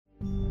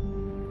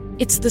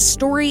It's the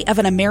story of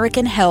an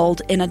American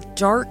held in a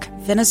dark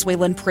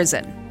Venezuelan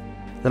prison.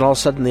 Then all of a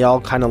sudden they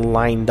all kind of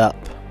lined up.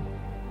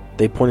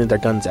 They pointed their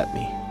guns at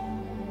me.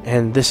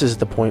 And this is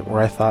the point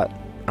where I thought,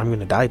 I'm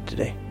going to die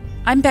today.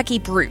 I'm Becky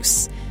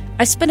Bruce.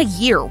 I spent a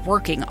year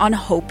working on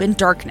Hope in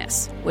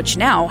Darkness, which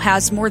now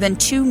has more than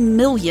 2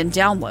 million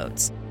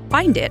downloads.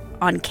 Find it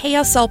on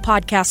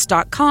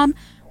kslpodcast.com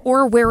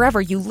or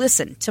wherever you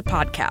listen to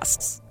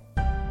podcasts.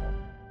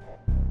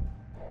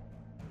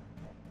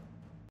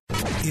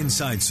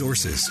 Inside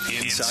Sources.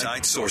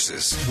 Inside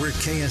Sources. Where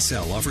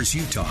KSL offers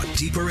Utah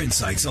deeper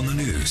insights on the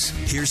news.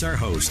 Here's our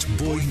host,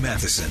 Boyd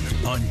Matheson,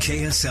 on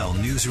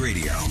KSL News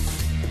Radio.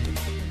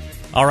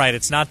 All right,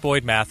 it's not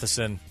Boyd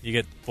Matheson. You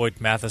get Boyd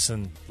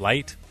Matheson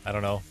Light? I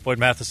don't know. Boyd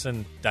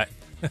Matheson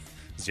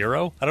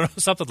Zero? I don't know,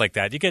 something like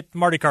that. You get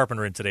Marty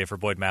Carpenter in today for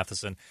Boyd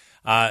Matheson.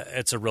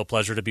 It's a real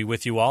pleasure to be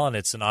with you all, and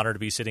it's an honor to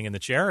be sitting in the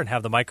chair and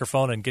have the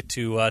microphone and get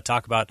to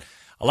talk about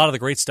a lot of the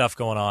great stuff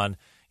going on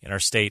in our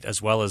state,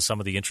 as well as some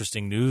of the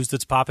interesting news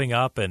that's popping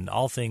up and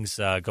all things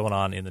going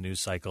on in the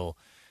news cycle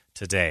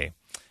today.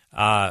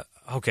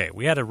 Okay,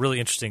 we had a really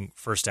interesting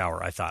first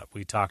hour, I thought.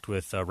 We talked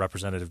with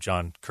Representative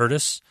John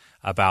Curtis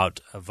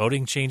about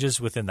voting changes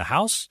within the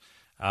House.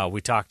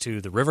 We talked to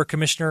the River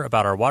Commissioner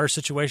about our water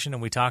situation,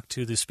 and we talked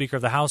to the Speaker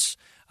of the House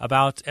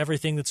about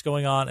everything that's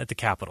going on at the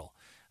Capitol.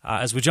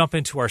 As we jump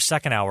into our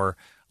second hour,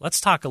 let's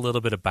talk a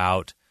little bit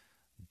about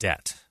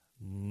debt,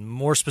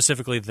 more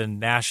specifically the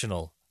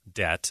national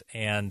debt.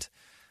 And,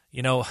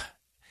 you know,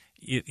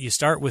 you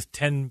start with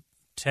 10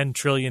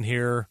 trillion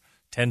here,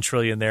 10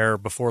 trillion there.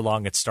 Before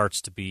long, it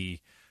starts to be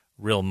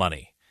real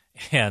money.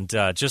 And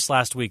just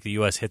last week, the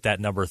U.S. hit that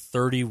number,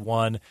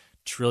 $31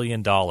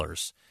 trillion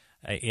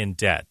in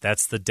debt.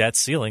 That's the debt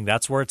ceiling.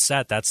 That's where it's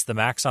set. That's the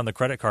max on the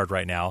credit card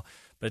right now.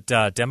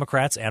 But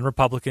Democrats and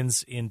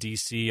Republicans in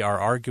D.C. are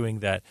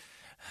arguing that,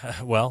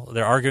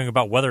 they're arguing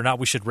about whether or not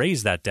we should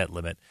raise that debt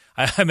limit.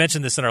 I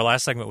mentioned this in our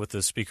last segment with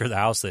the Speaker of the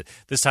House, that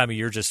this time of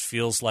year just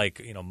feels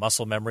like,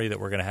 muscle memory that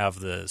we're going to have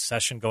the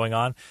session going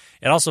on.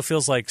 It also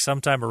feels like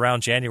sometime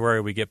around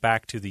January we get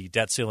back to the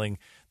debt ceiling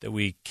that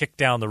we kicked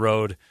down the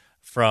road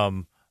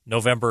from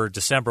November,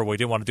 December. We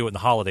didn't want to do it in the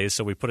holidays,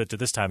 so we put it to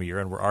this time of year,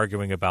 and we're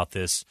arguing about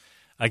this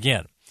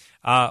again.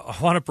 I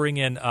want to bring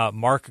in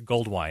Mark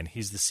Goldwine.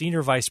 He's the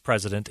Senior Vice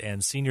President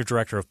and Senior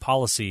Director of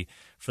Policy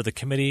for the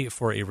Committee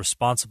for a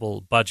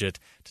Responsible Budget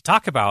to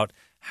talk about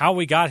how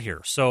we got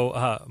here.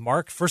 So,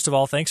 Mark, first of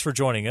all, thanks for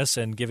joining us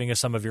and giving us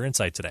some of your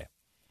insight today.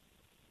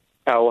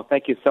 Oh, well,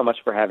 thank you so much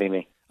for having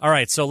me. All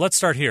right, so let's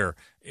start here.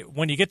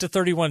 When you get to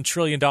 $31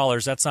 trillion,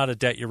 that's not a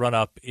debt you run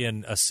up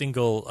in a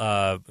single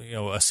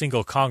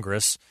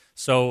Congress.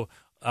 So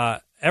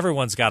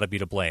everyone's got to be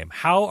to blame.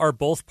 How are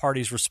both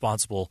parties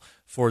responsible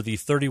for the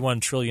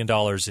 $31 trillion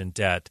in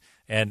debt?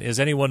 And is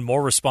anyone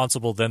more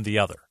responsible than the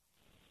other?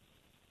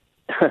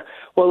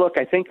 Well, look,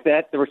 I think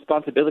that the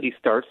responsibility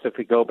starts if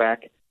we go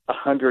back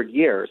 100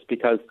 years,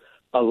 because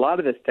a lot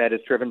of this debt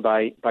is driven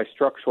by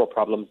structural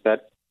problems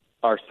that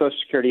our Social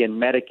Security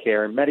and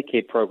Medicare and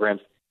Medicaid programs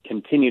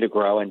continue to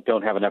grow and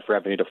don't have enough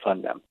revenue to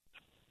fund them.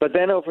 But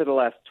then over the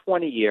last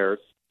 20 years,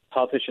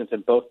 politicians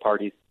in both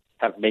parties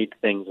have made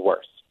things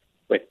worse,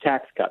 with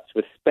tax cuts,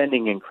 with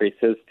spending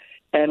increases,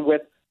 and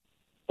with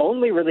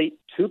only really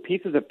 2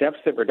 pieces of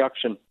deficit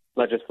reduction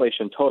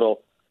legislation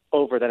total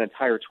over that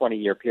entire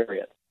 20-year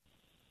period.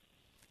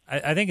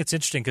 I think it's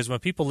interesting because when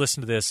people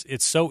listen to this,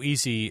 it's so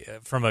easy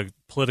from a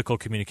political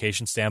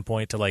communication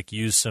standpoint to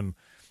use some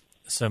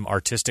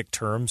artistic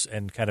terms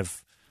and kind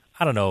of,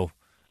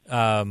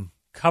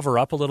 cover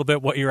up a little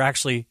bit what you're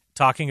actually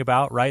talking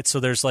about, right? So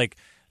there's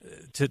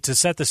to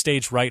set the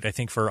stage right, I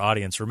think, for our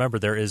audience, remember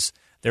there is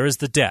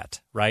the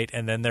debt, right?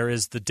 And then there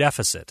is the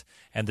deficit.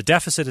 And the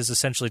deficit is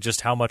essentially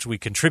just how much we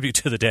contribute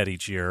to the debt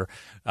each year,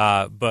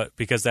 but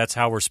because that's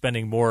how we're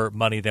spending more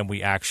money than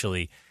we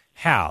actually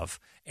have.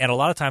 And a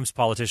lot of times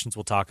politicians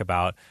will talk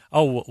about,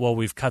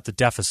 we've cut the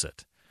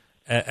deficit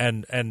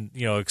and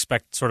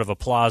expect sort of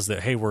applause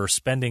that, hey, we're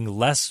spending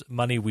less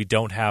money we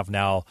don't have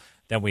now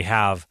than we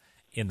have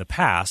in the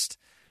past.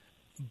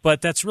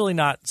 But that's really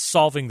not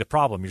solving the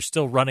problem. You're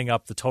still running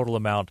up the total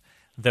amount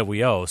that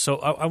we owe. So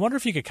I wonder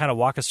if you could kind of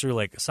walk us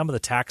through some of the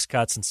tax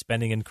cuts and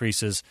spending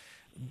increases,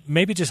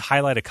 maybe just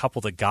highlight a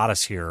couple that got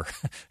us here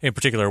in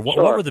particular. What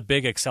were the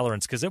big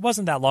accelerants? Because it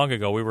wasn't that long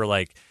ago we were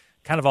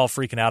kind of all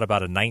freaking out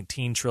about a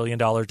 $19 trillion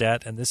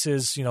debt, and this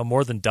is,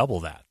 more than double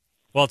that.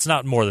 Well, it's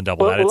not more than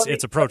double that.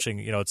 It's approaching,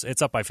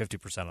 it's up by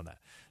 50% on that.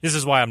 This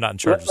is why I'm not in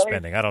charge of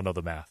spending. I don't know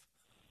the math.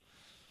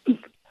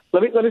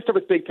 Let me start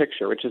with big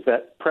picture, which is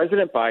that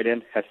President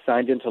Biden has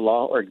signed into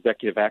law or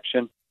executive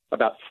action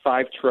about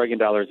 $5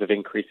 trillion of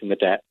increase in the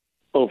debt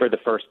over the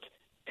first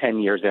 10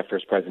 years after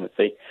his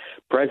presidency.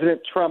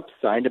 President Trump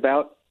signed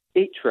about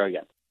 $8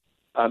 trillion.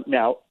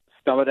 Now,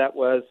 some of that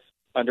was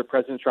under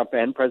President Trump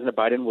and President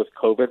Biden was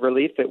COVID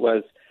relief. It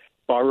was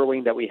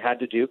borrowing that we had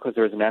to do because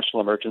there was a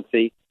national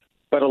emergency.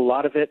 But a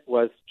lot of it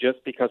was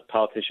just because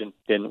politicians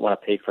didn't want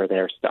to pay for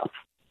their stuff.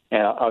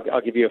 And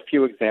I'll give you a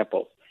few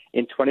examples.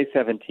 In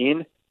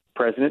 2017,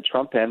 President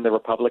Trump and the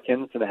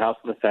Republicans in the House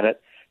and the Senate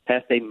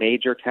passed a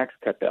major tax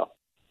cut bill.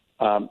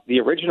 The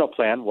original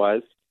plan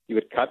was you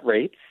would cut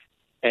rates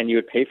and you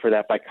would pay for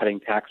that by cutting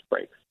tax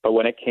breaks. But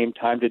when it came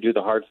time to do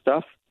the hard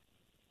stuff,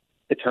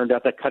 it turned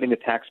out that cutting the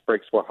tax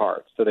breaks were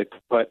hard. So they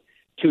put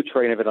 $2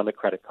 trillion of it on the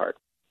credit card.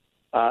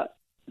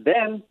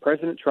 Then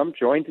President Trump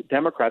joined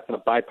Democrats on a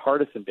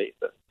bipartisan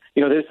basis.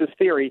 There's this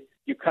theory,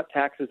 you cut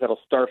taxes, that'll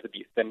starve the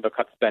beast, then they'll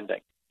cut spending.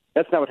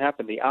 That's not what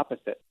happened, the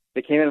opposite.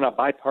 They came in on a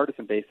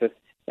bipartisan basis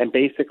and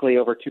basically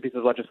over two pieces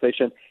of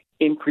legislation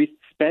increased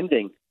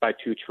spending by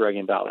 $2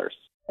 trillion.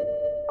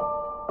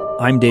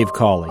 I'm Dave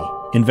Cawley,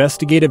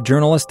 investigative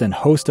journalist and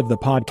host of the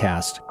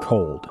podcast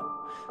Cold.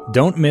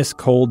 Don't miss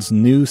Cold's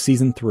new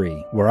Season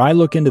 3, where I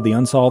look into the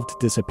unsolved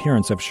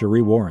disappearance of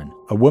Cherie Warren,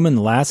 a woman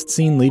last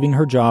seen leaving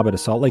her job at a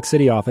Salt Lake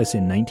City office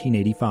in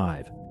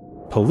 1985.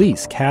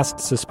 Police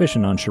cast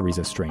suspicion on Cherie's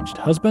estranged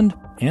husband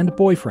and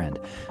boyfriend,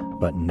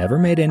 but never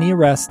made any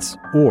arrests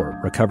or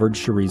recovered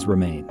Cherie's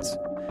remains.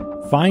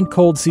 Find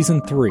Cold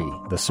Season 3,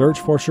 The Search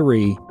for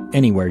Cherie,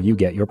 anywhere you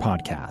get your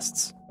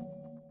podcasts.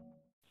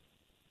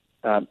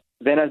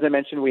 Then, as I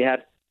mentioned, we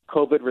had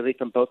COVID relief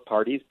from both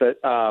parties, but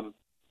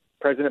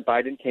President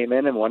Biden came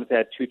in and wanted to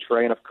add $2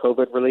 trillion of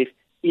COVID relief,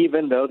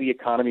 even though the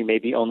economy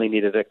maybe only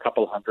needed a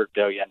couple $100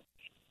 billion.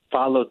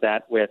 Followed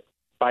that with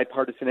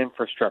bipartisan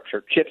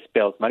infrastructure, CHIPS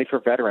bills, money for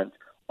veterans,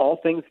 all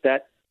things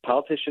that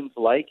politicians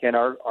like and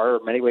are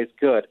in many ways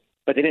good,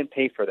 but they didn't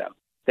pay for them.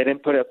 They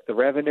didn't put up the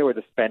revenue or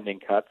the spending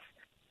cuts.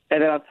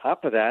 And then on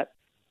top of that,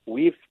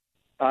 we've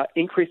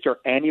increased our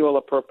annual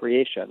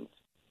appropriations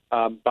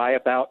by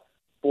about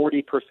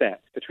 40%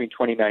 between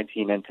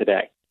 2019 and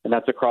today. And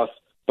that's across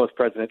both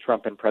President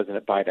Trump and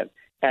President Biden,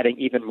 adding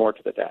even more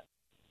to the debt.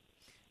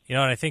 And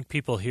I think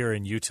people here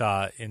in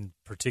Utah in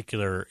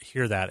particular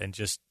hear that and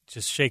just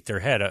shake their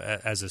head.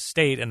 As a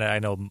state, and I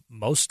know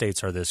most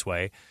states are this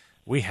way,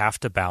 we have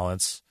to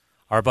balance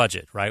our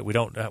budget, right? We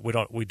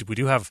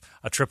do have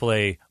a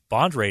AAA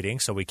bond rating,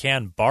 so we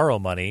can borrow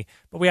money,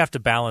 but we have to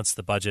balance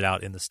the budget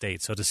out in the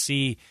state. So to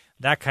see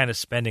that kind of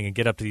spending and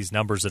get up to these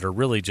numbers that are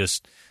really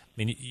just,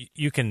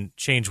 you can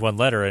change one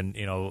letter and,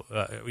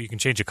 you can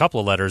change a couple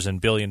of letters and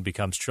billion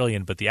becomes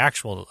trillion, but the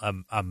actual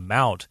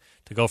amount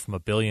to go from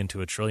 $1 billion to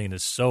 $1 trillion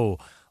is so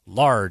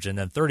large, and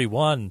then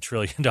 $31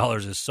 trillion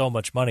is so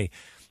much money.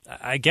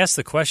 I guess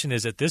the question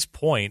is, at this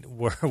point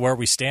where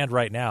we stand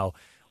right now,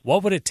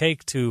 what would it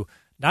take to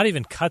not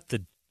even cut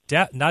the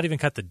debt, not even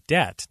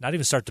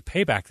start to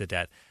pay back the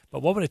debt,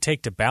 but what would it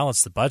take to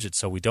balance the budget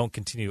so we don't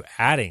continue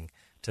adding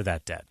to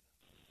that debt?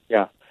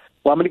 Yeah.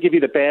 Well, I'm going to give you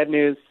the bad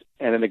news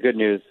and then the good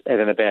news and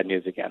then the bad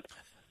news again.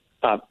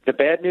 The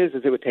bad news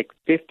is it would take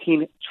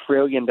 $15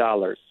 trillion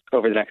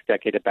over the next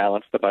decade to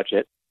balance the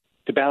budget,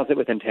 to balance it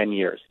within 10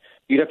 years.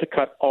 You'd have to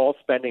cut all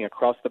spending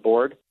across the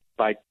board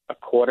by a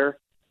quarter.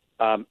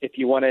 If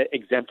you want to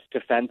exempt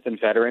defense and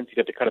veterans, you'd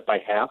have to cut it by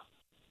half.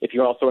 If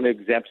you also want to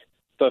exempt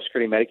Social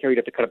Security and Medicare, you'd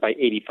have to cut it by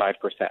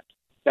 85%.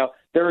 Now,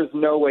 there is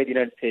no way the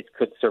United States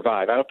could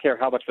survive. I don't care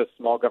how much of a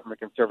small government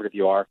conservative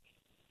you are,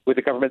 with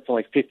a government that's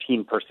only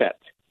 15%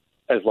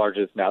 as large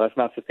as now. That's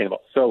not sustainable.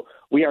 So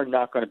we are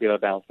not going to be able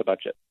to balance the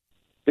budget.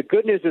 The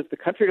good news is the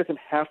country doesn't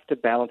have to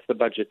balance the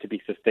budget to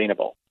be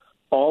sustainable.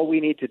 All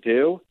we need to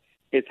do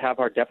is have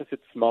our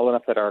deficit small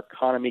enough that our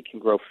economy can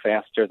grow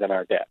faster than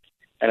our debt.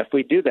 And if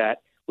we do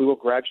that, we will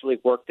gradually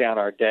work down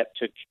our debt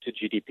to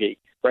GDP.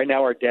 Right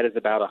now, our debt is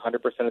about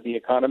 100% of the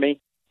economy.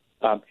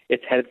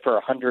 It's headed for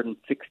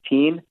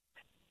 116.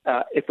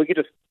 If we could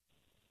just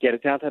get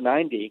it down to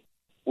 90,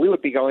 we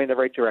would be going in the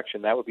right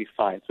direction. That would be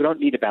fine. So we don't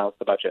need to balance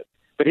the budget.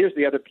 But here's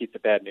the other piece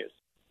of bad news.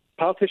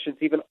 Politicians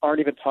aren't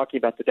even talking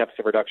about the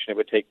deficit reduction it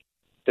would take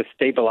to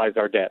stabilize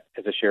our debt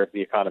as a share of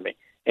the economy.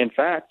 In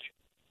fact,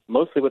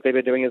 mostly what they've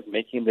been doing is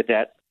making the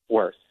debt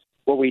worse.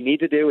 What we need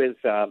to do is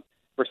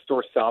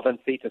restore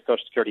solvency to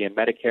Social Security and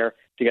Medicare,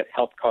 to get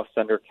health costs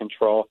under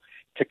control,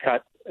 to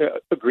cut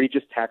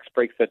egregious tax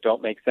breaks that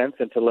don't make sense,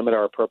 and to limit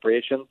our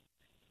appropriations.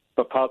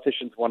 But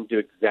politicians want to do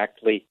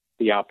exactly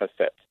the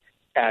opposite,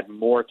 add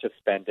more to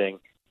spending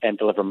and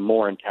deliver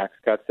more in tax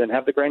cuts and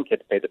have the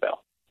grandkids pay the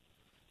bill.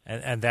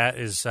 And that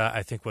is,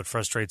 I think, what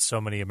frustrates so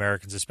many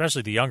Americans,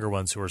 especially the younger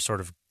ones who are sort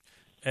of,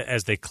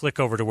 as they click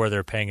over to where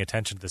they're paying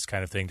attention to this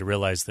kind of thing, to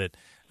realize that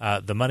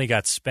the money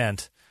got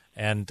spent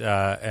and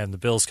the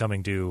bill's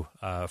coming due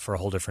for a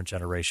whole different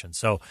generation.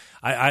 So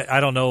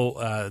I don't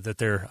know that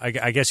there.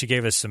 I guess you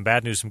gave us some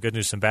bad news, some good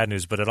news, some bad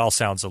news, but it all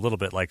sounds a little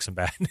bit like some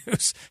bad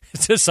news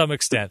to some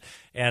extent.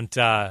 And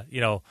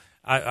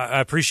I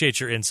appreciate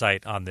your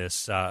insight on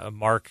this,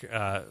 Mark.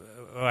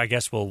 I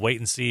guess we'll wait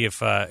and see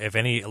if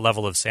any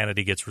level of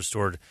sanity gets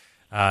restored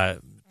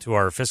to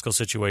our fiscal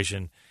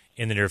situation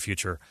in the near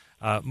future.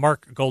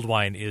 Mark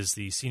Goldwein is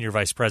the Senior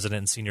Vice President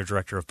and Senior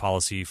Director of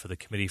Policy for the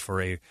Committee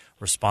for a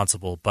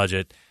Responsible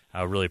Budget.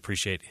 I really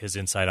appreciate his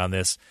insight on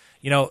this.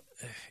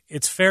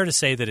 It's fair to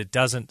say that it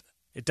doesn't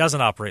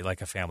operate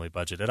like a family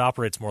budget. It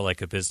operates more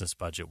like a business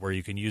budget where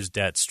you can use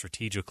debt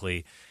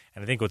strategically.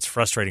 And I think what's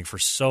frustrating for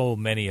so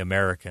many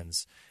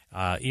Americans,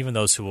 even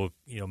those who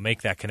will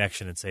make that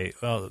connection and say,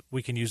 well,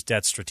 we can use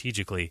debt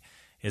strategically,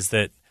 is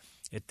that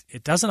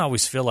it doesn't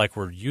always feel like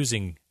we're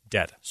using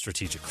debt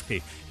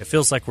strategically. It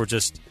feels like we're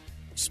just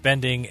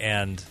spending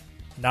and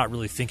not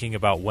really thinking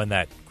about when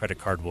that credit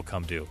card will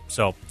come due.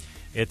 So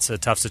it's a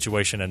tough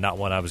situation and not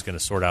one I was going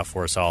to sort out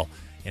for us all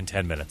in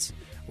 10 minutes.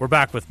 We're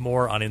back with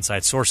more on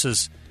Inside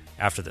Sources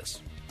after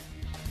this.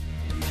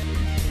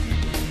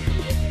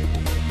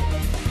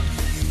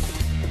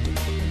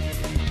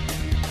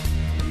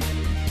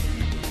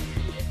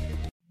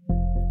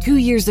 Two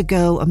years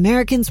ago,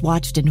 Americans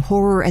watched in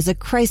horror as a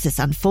crisis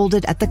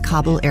unfolded at the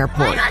Kabul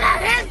airport.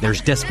 There's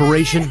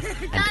desperation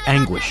and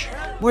anguish.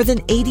 More than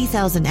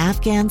 80,000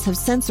 Afghans have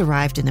since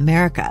arrived in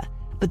America,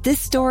 but this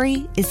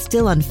story is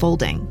still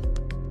unfolding.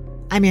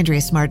 I'm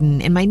Andrea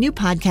Smartin. In my new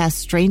podcast,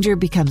 Stranger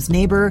Becomes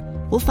Neighbor,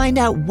 we'll find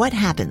out what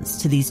happens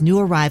to these new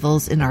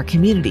arrivals in our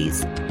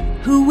communities.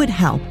 Who would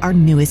help our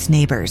newest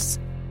neighbors?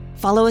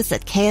 Follow us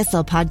at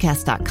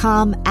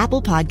kslpodcast.com,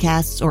 Apple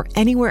Podcasts, or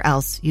anywhere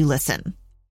else you listen.